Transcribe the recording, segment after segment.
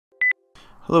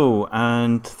Hello,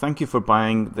 and thank you for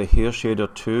buying the Hair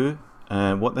Shader 2.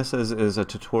 What this is a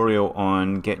tutorial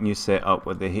on getting you set up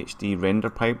with the HD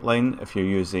render pipeline if you're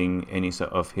using any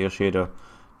sort of Hair Shader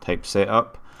type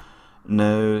setup.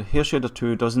 Now, Hair Shader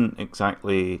 2 doesn't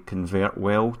exactly convert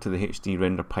well to the HD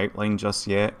render pipeline just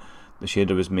yet. The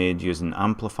shader was made using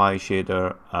Amplify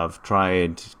shader. I've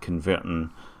tried converting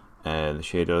the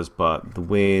shaders, but the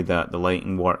way that the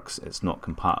lighting works, it's not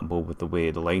compatible with the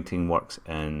way the lighting works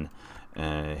in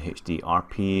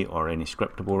HDRP or any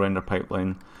scriptable render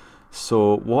pipeline.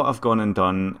 So what I've gone and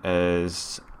done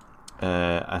is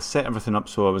I set everything up.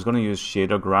 So I was going to use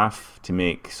shader graph to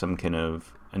make some kind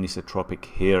of anisotropic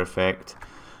hair effect,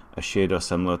 a shader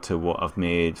similar to what I've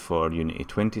made for Unity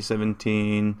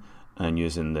 2017 and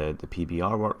using the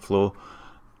PBR workflow,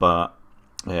 but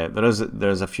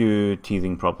there's a few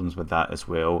teething problems with that as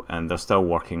well, and they're still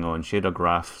working on shader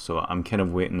graph, so I'm kind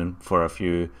of waiting for a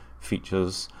few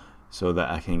features so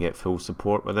that I can get full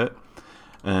support with it.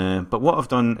 But what I've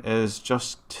done is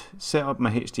just set up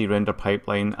my HD render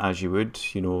pipeline as you would,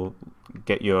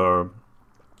 get your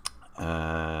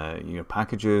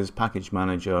packages, package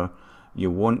manager. You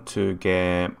want to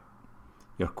get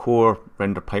your core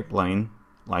render pipeline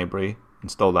library,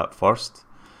 install that first.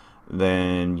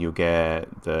 Then you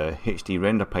get the HD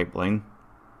render pipeline.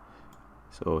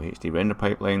 So HD render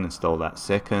pipeline, install that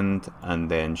second, and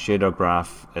then shader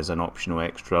graph is an optional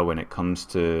extra when it comes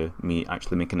to me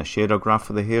actually making a shader graph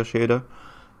for the hair shader.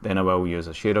 Then I will use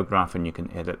a shader graph and you can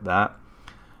edit that.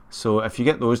 So if you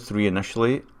get those three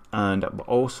initially, and I've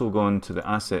also gone to the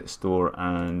asset store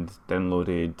and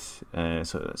downloaded,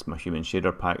 so that's my human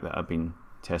shader pack that I've been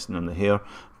testing on the hair,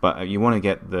 but you want to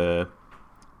get the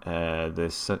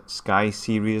Sky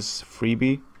Series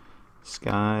freebie,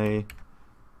 Sky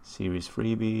Series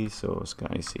freebie. So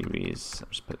Sky Series, I'll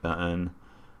just put that in,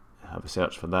 have a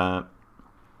search for that.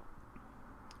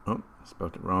 Oh,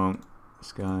 spelled it wrong.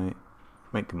 Sky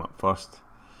might come up first.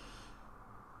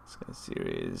 Sky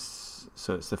Series,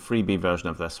 so it's the freebie version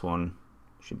of this one,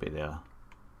 should be there.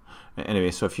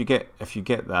 Anyway, so if you get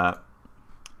that,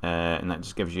 and that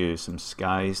just gives you some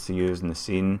skies to use in the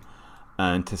scene.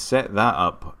 And to set that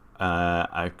up,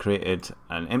 I created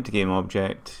an empty game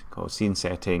object called scene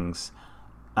settings,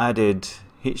 added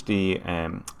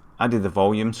added the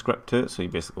volume script to it. So you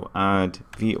basically go add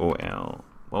vol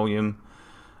volume,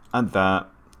 add that,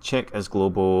 check as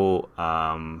global.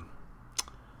 I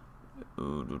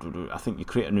think you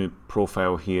create a new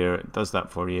profile here, it does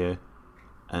that for you,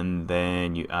 and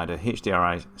then you add a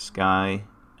HDRI sky,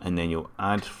 and then you'll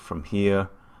add from here,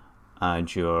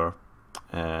 add your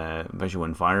visual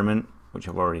environment, which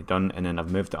I've already done, and then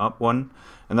I've moved it up one,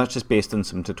 and that's just based on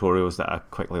some tutorials that I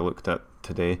quickly looked at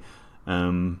today.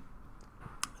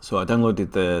 So I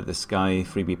downloaded the Sky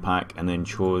freebie pack and then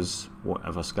chose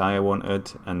whatever sky I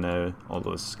wanted, and now all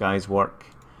those skies work,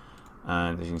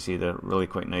 and as you can see they're really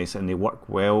quite nice, and they work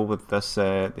well with this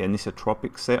the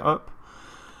anisotropic setup.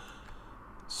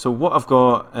 So what I've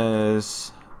got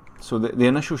is, so the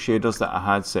initial shaders that I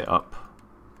had set up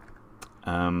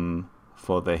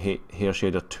for the Hair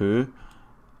Shader 2,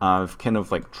 I've kind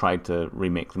of like tried to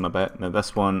remake them a bit. Now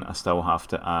this one I still have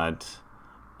to add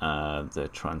the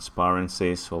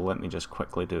transparency, so let me just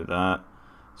quickly do that.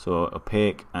 So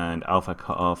opaque and alpha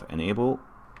cutoff enable,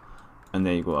 and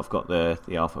there you go, I've got the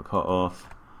alpha cutoff.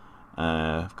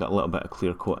 I've got a little bit of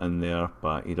clear coat in there,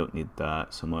 but you don't need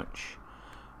that so much.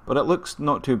 But it looks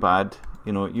not too bad,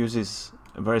 it uses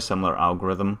a very similar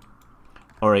algorithm.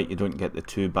 Alright, you don't get the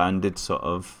two banded sort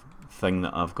of thing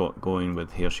that I've got going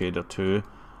with Hair Shader 2,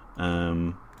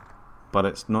 but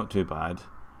it's not too bad.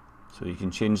 So you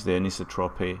can change the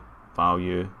anisotropy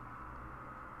value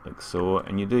like so,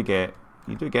 and you do get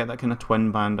that kind of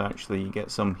twin band actually. You get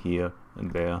some here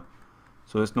and there,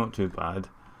 so it's not too bad.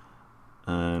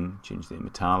 Change the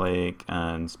metallic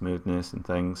and smoothness and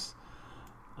things.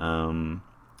 The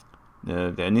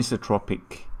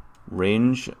anisotropic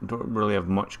range, I don't really have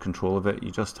much control of it.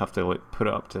 You just have to like put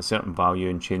it up to a certain value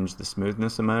and change the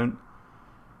smoothness amount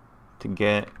to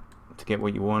get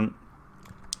what you want.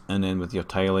 And then with your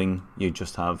tiling, you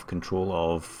just have control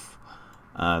of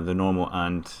the normal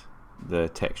and the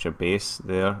texture base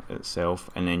there itself,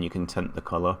 and then you can tint the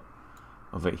color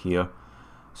of it here.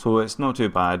 So it's not too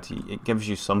bad. It gives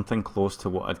you something close to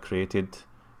what I'd created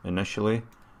initially.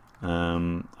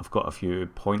 I've got a few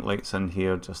point lights in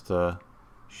here just to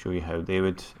show you how they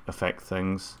would affect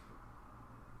things.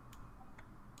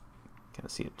 Can't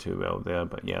see it too well there,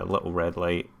 but yeah, a little red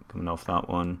light coming off that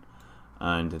one,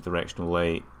 and the directional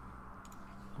light,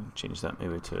 I'll change that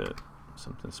maybe to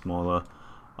something smaller.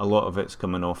 A lot of it's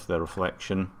coming off the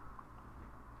reflection,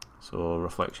 so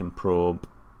reflection probe,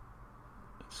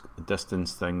 It's got the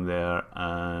distance thing there,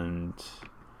 and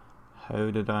how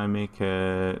did I make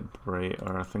it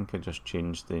brighter? I think I just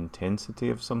changed the intensity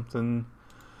of something.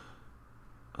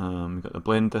 We've got the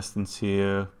blend distance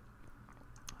here.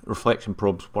 Reflection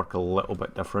probes work a little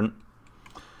bit different.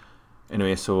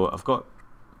 Anyway, so I've got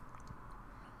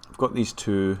these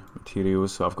two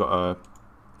materials. So I've got a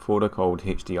folder called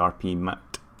HDRP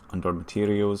matte under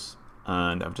materials,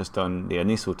 and I've just done the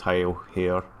aniso tile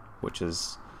here, which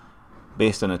is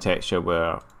based on a texture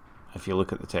where, if you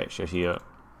look at the texture here,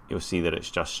 you'll see that it's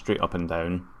just straight up and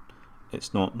down.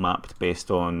 It's not mapped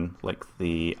based on like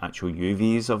the actual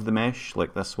UVs of the mesh,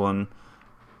 like this one,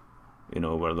 you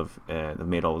know, where they've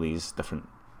made all these different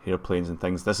hairplanes and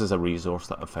things. This is a resource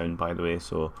that I found, by the way,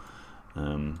 so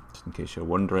just in case you're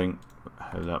wondering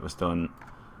how that was done,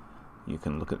 you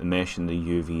can look at the mesh and the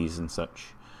UVs and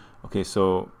such. Okay,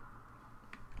 so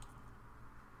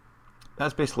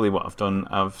that's basically what I've done.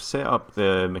 I've set up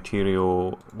the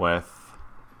material with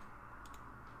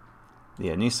the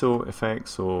aniso effect,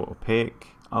 so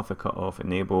opaque, alpha cutoff,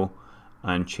 enable,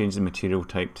 and change the material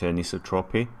type to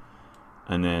anisotropy,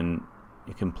 and then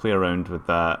you can play around with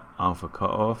that alpha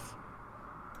cutoff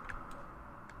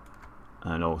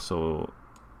and also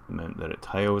the amount that it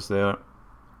tiles there.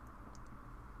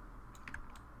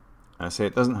 I say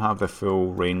it doesn't have the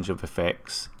full range of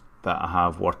effects that I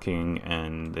have working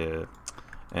in the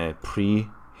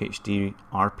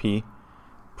pre-HDRP,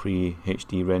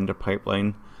 pre-HD render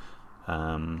pipeline,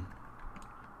 but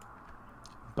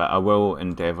I will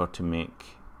endeavour to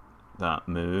make that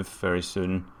move very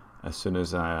soon, as soon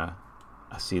as I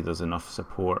see there's enough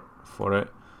support for it.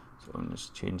 So I'll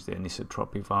just change the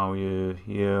anisotropy value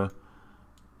here.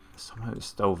 Somehow it's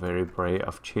still very bright.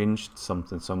 I've changed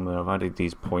something somewhere. I've added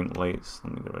these point lights.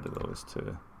 Let me get rid of those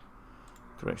two.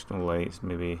 Directional lights,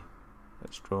 maybe a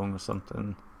bit strong or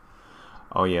something.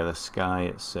 Oh yeah, the sky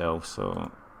itself. So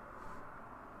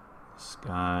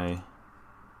sky.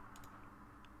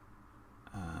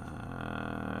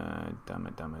 Damn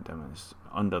it. It's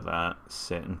under that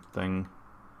setting thing.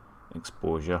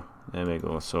 Exposure. There we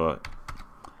go. So it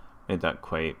made that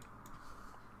quite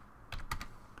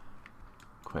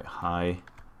high,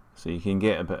 so you can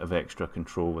get a bit of extra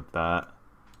control with that.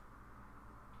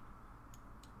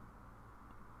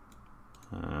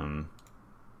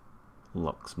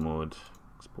 Lux mode,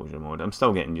 exposure mode. I'm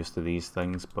still getting used to these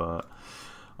things, but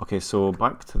okay. So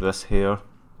back to this here.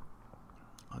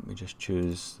 Let me just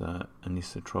choose that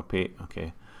anisotropy.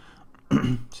 Okay.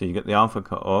 So you get the alpha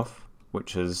cutoff,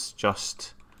 which is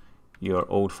just your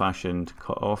old-fashioned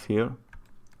cutoff here.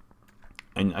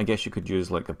 And I guess you could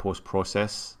use like a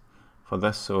post-process for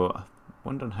this, so I'm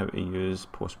wondering how to use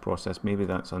post-process. Maybe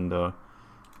that's under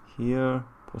here,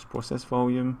 post-process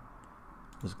volume.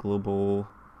 There's global.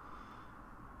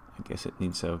 I guess it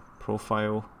needs a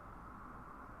profile.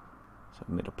 So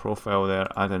I made a profile there,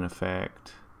 add an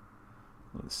effect.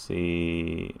 Let's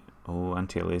see. Oh,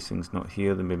 anti-aliasing's not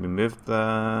here, then maybe move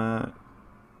that.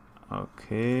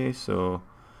 Okay, so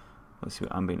let's see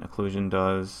what ambient occlusion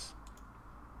does.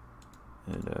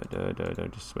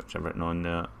 Just switch everything on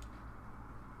there.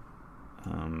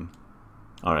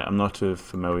 Alright, I'm not too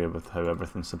familiar with how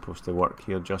everything's supposed to work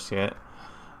here just yet.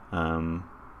 Can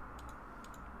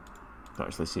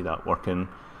actually see that working.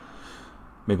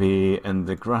 Maybe in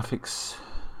the graphics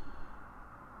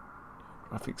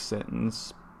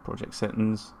settings, project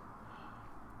settings,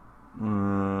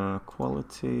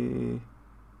 quality,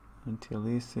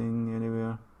 anti-aliasing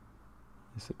anywhere,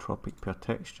 isotropic per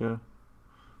texture.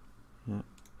 Yeah.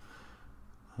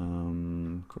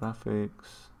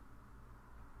 Graphics.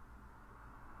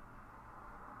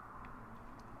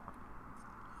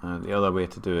 The other way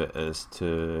to do it is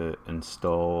to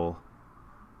install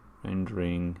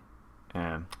rendering,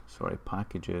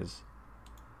 packages.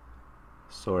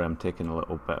 Sorry, I'm taking a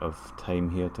little bit of time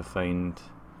here to find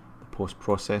the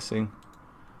post-processing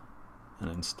and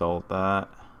install that.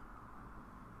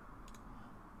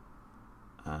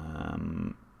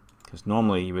 Because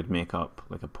normally you would make up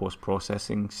like a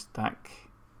post-processing stack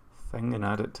thing and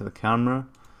add it to the camera.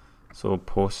 So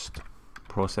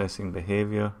post-processing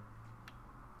behavior,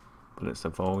 but it's a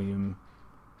volume.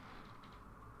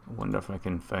 I wonder if I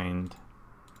can find.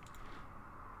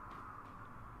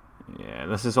 Yeah,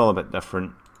 this is all a bit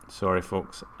different. Sorry,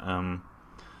 folks. I'm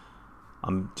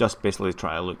just basically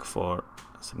trying to look for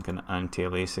some kind of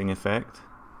anti-aliasing effect.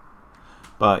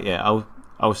 But yeah,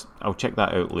 I'll check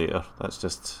that out later.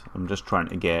 I'm just trying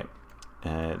to get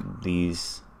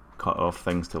these cut off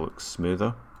things to look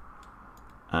smoother,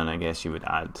 and I guess you would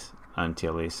add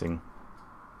anti-aliasing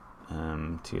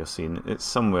to your scene. It's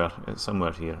somewhere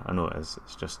here. I know it is.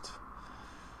 It's just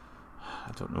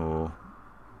I don't know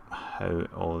how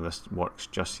all of this works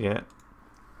just yet,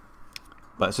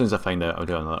 but as soon as I find out, I'll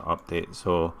do another update.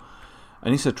 So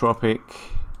anisotropic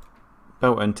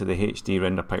built into the HD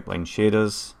render pipeline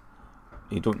shaders.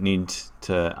 You don't need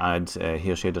to add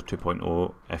Hair Shader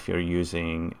 2.0 if you're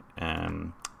using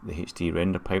the HD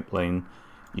render pipeline.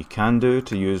 You can do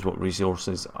to use what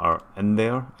resources are in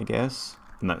there, I guess,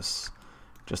 and that's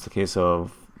just a case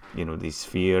of, you know, these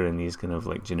sphere and these kind of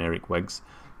like generic wigs.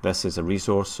 This is a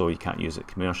resource, so you can't use it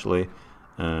commercially,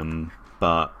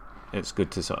 but it's good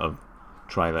to sort of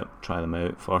try them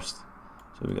out first.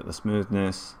 So we got the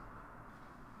smoothness.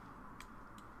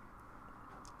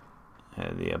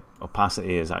 The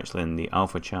opacity is actually in the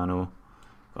alpha channel.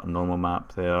 Got a normal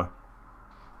map there,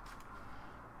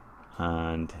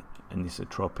 and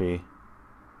anisotropy.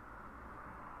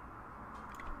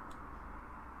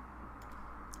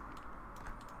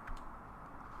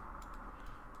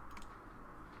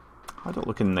 Had it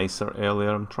looking nicer earlier.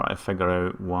 I'm trying to figure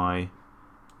out why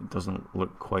it doesn't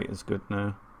look quite as good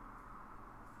now.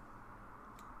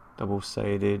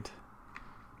 Double-sided.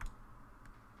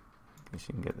 Guess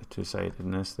you can get the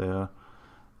two-sidedness there.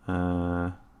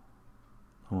 Onward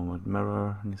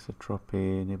mirror,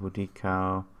 anisotropy, enable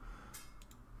decal.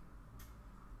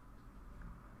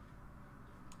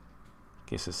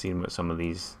 Guess I've seen what some of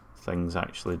these things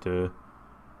actually do.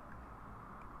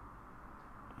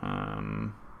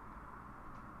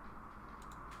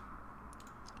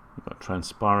 You've got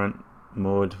transparent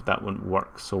mode. That wouldn't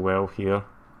work so well here.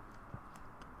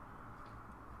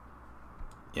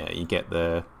 Yeah, you get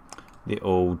the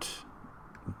old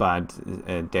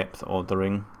bad depth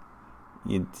ordering.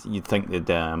 You'd think they'd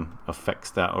have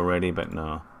fixed that already, but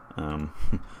no.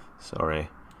 Sorry.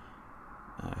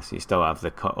 So you still have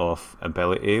the cutoff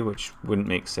ability, which wouldn't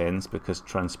make sense because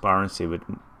transparency would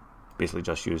basically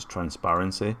just use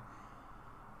transparency,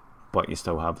 but you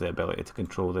still have the ability to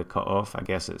control the cutoff. I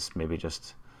guess it's maybe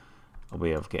just a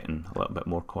way of getting a little bit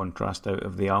more contrast out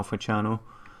of the alpha channel.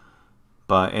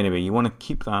 But anyway, you want to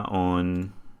keep that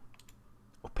on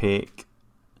opaque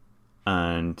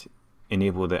and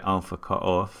enable the alpha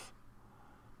cutoff.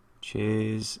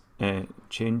 Change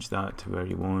that to where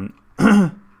you want.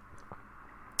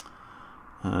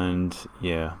 And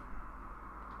yeah,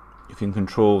 you can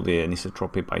control the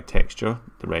anisotropy by texture,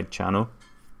 the red channel.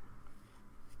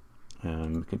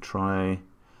 We could try,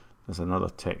 there's another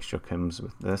texture comes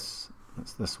with this,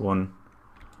 that's this one,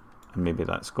 and maybe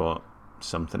that's got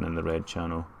something in the red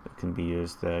channel that can be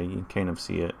used there. You can kind of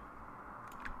see it.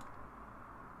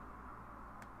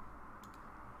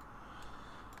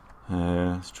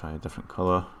 Let's try a different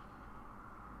color.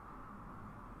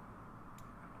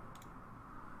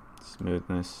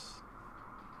 Smoothness.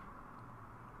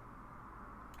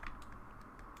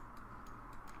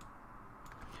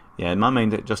 Yeah, in my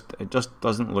mind it just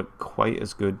doesn't look quite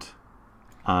as good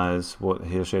as what the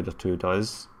Hair Shader 2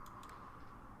 does.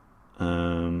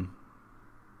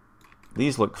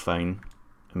 These look fine.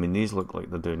 I mean, these look like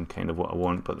they're doing kind of what I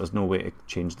want, but there's no way to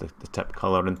change the tip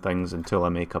color and things until I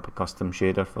make up a custom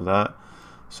shader for that.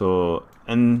 So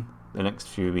in the next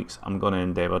few weeks, I'm going to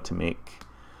endeavor to make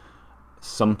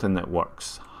something that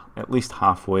works at least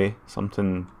halfway,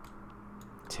 something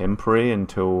temporary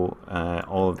until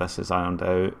all of this is ironed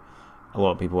out. A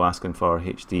lot of people asking for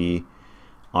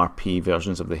HDRP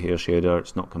versions of the Hair Shader.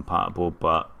 It's not compatible,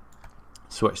 but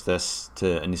switch this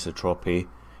to anisotropy,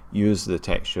 use the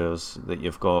textures that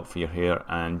you've got for your hair,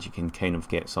 and you can kind of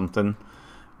get something.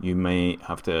 You might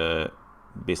have to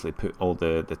basically put all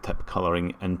the tip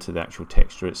coloring into the actual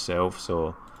texture itself.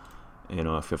 So, you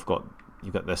know, if you've got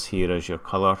this here as your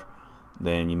color,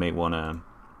 then you might want to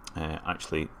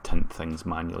actually tint things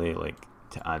manually, like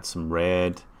to add some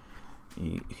red.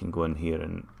 You can go in here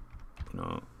and, you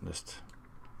know, just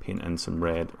paint in some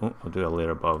red. Oh, I'll do a layer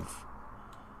above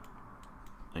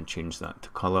and change that to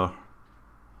color,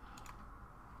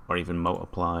 or even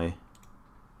multiply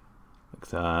like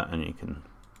that, and you can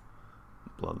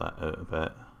blur that out a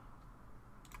bit.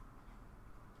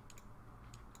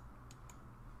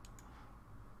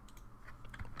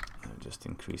 Just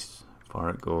increase how far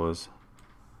it goes,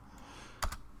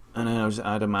 and then I'll just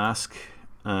add a mask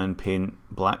and paint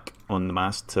black on the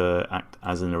mask to act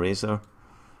as an eraser,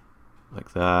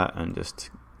 like that, and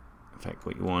just affect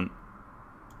what you want.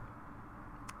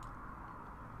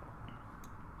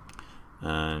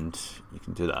 And you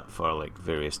can do that for like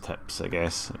various tips, I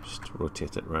guess. Just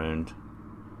rotate it around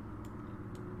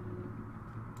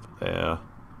there,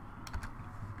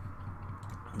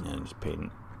 and just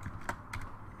paint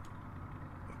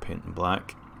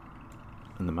black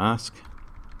in the mask.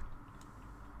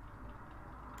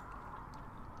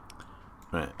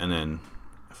 Right, and then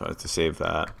if I was to save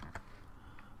that,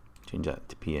 change that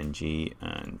to PNG,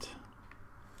 and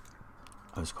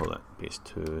I'll just call it base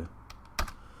 2.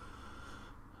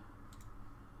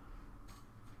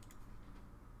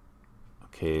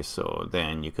 Okay, so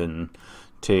then you can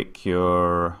take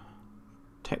your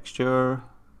texture,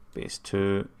 base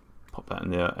 2, pop that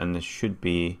in there, and this should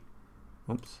be,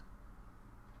 oops,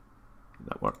 did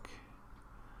that work?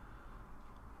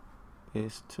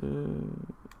 Base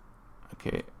 2,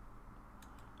 okay.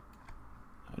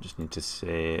 I just need to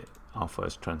say alpha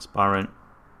is transparent.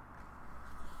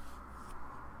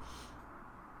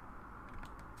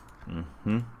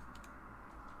 Is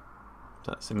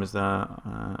that same as that?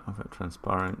 Alpha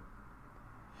transparent.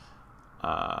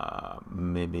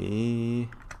 Maybe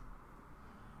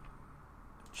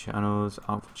channels,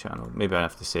 alpha channel. Maybe I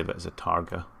have to save it as a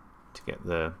targa to get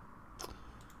the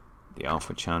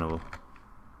alpha channel.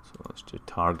 So let's do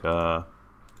targa.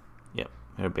 Yep,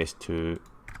 here base 2.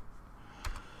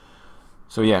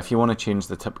 So yeah, if you want to change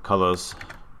the tip colors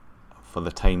for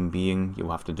the time being,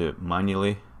 you'll have to do it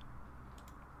manually.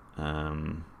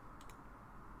 Okay,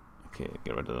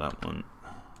 get rid of that one.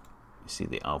 You see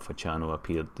the alpha channel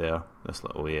appeared there. This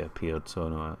little A appeared, so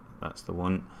no, that's the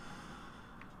one.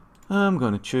 I'm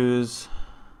going to choose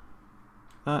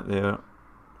that there.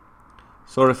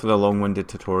 Sorry for the long-winded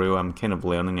tutorial. I'm kind of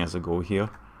learning as I go here.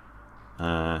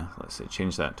 Let's say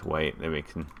change that to white. There we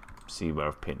can see where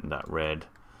I've painted that red.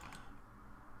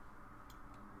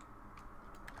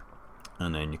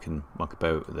 And then you can muck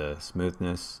about with the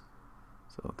smoothness.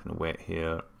 So kind of wet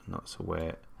here, not so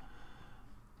wet.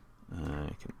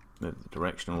 You can move the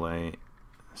directional light,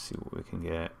 see what we can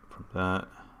get from that.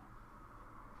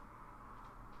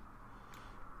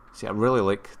 See, I really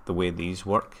like the way these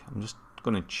work. I'm just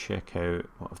going to check out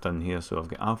what I've done here. So I've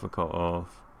got alpha cut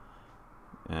off,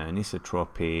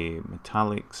 anisotropy,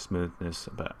 metallic smoothness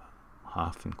about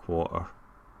 1/2 and 1/4,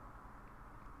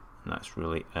 and that's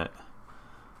really it.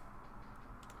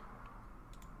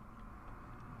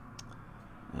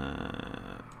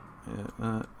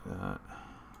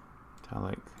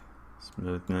 Metallic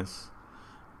smoothness,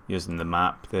 using the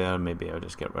map there, maybe I'll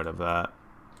just get rid of that.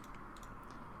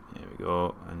 There we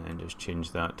go, and then just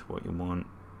change that to what you want.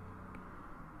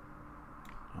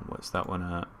 And what's that one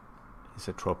at?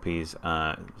 Isotropy's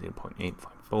at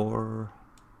 0.854,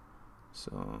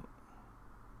 so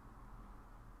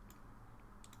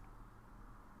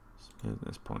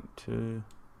smoothness 0.2.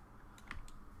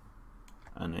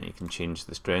 And then you can change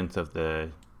the strength of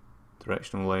the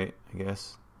directional light, I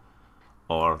guess,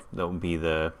 or that will be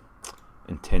the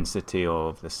intensity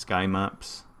of the sky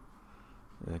maps,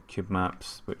 the cube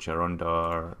maps, which are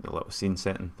under the little scene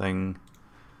setting thing.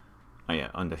 Oh yeah,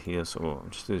 under here, so I'll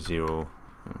just do 0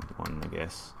 and 1, I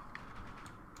guess.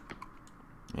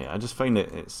 Yeah, I just find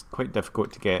it's quite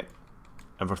difficult to get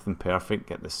everything perfect,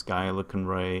 get the sky looking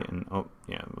right, and oh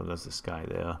yeah, well there's the sky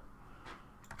there.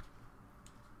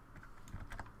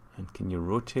 And can you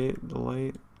rotate the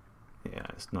light? Yeah,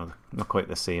 it's not quite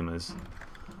the same as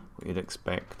what you'd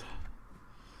expect.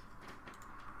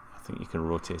 I think you can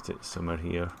rotate it somewhere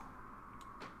here.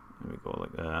 There we go,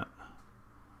 like that.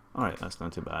 Alright, that's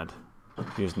not too bad.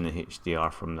 Using the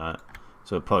HDR from that.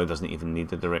 So it probably doesn't even need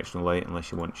the directional light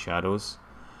unless you want shadows.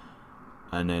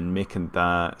 And then making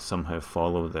that somehow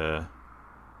follow the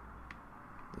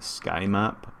sky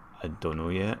map, I don't know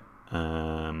yet.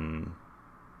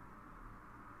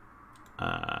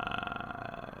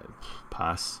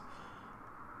 Pass.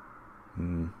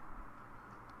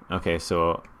 Okay,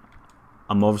 so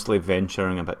I'm obviously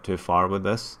venturing a bit too far with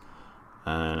this,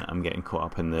 and I'm getting caught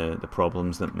up in the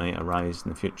problems that might arise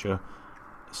in the future.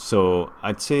 So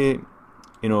I'd say,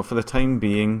 you know, for the time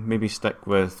being, maybe stick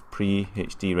with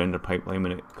pre-HD render pipeline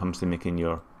when it comes to making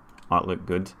your art look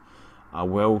good. I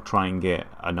will try and get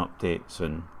an update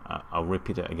soon. I'll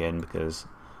repeat it again because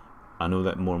I know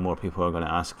that more and more people are going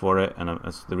to ask for it, and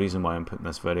that's the reason why I'm putting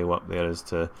this video up there, is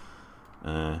to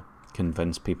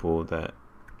convince people that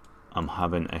I'm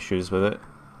having issues with it.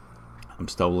 I'm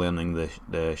still learning the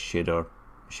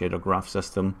shader graph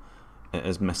system. It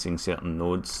is missing certain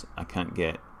nodes. I can't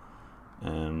get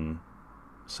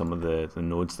some of the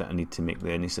nodes that I need to make the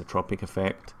anisotropic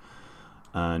effect,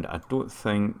 and I don't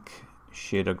think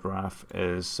shader graph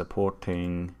is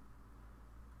supporting.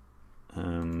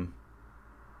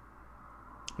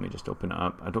 Let me just open it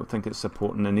up. I don't think it's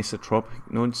supporting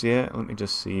anisotropic nodes yet. Let me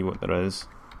just see what there is.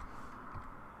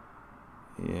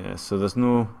 Yeah, so there's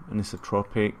no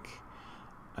anisotropic.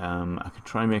 I could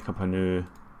try and make up a new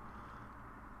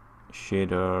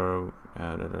shader,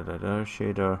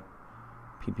 shader,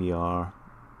 PBR.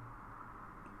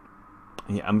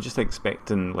 Yeah, I'm just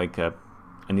expecting like a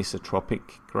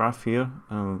anisotropic graph here.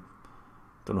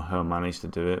 Don't know how I managed to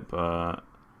do it, but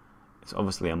it's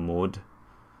obviously a mode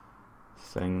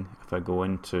thing. If I go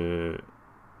into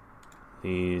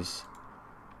these,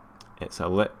 it's a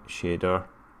lit shader,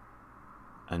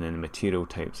 and then the material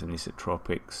type's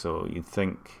anisotropic. So you'd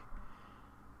think,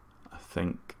 I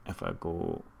think if I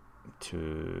go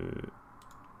to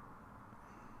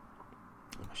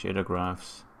shader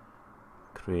graphs,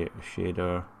 create a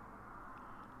shader,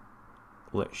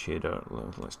 lit shader,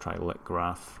 let's try lit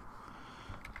graph,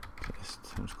 test,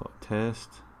 let's call it test.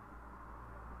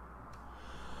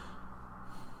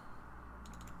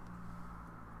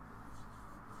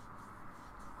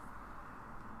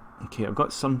 Okay, I've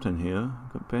got something here.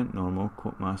 I've got bent normal,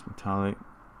 coat mask metallic.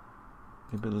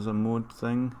 Maybe there's a mode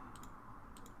thing.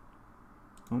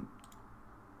 Oh.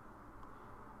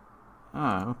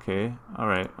 Ah, okay,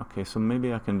 alright, okay, so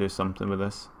maybe I can do something with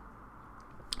this.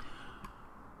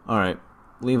 Alright,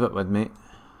 leave it with me.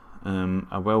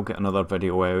 I will get another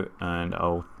video out, and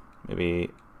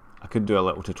I could do a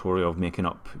little tutorial of making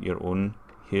up your own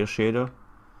hair shader.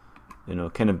 You know,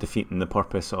 kind of defeating the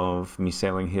purpose of me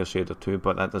selling Hair Shader 2,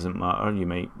 but that doesn't matter. You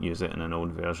might use it in an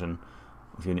old version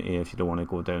of Unity if you don't want to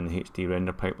go down the HD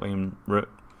render pipeline route.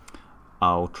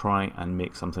 I'll try and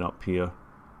make something up here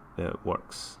that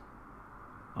works.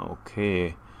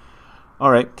 Okay.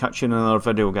 Alright, catch you in another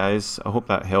video, guys. I hope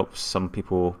that helps some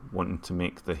people wanting to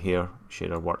make the hair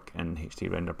shader work in HD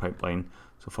render pipeline.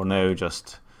 So for now,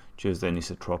 just choose the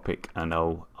anisotropic, and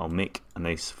I'll make a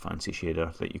nice fancy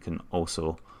shader that you can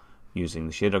also, using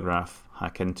the shader graph,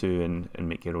 hack into and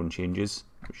make your own changes,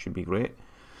 which should be great.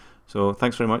 So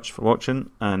thanks very much for watching,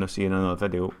 and I'll see you in another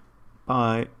video.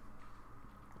 Bye.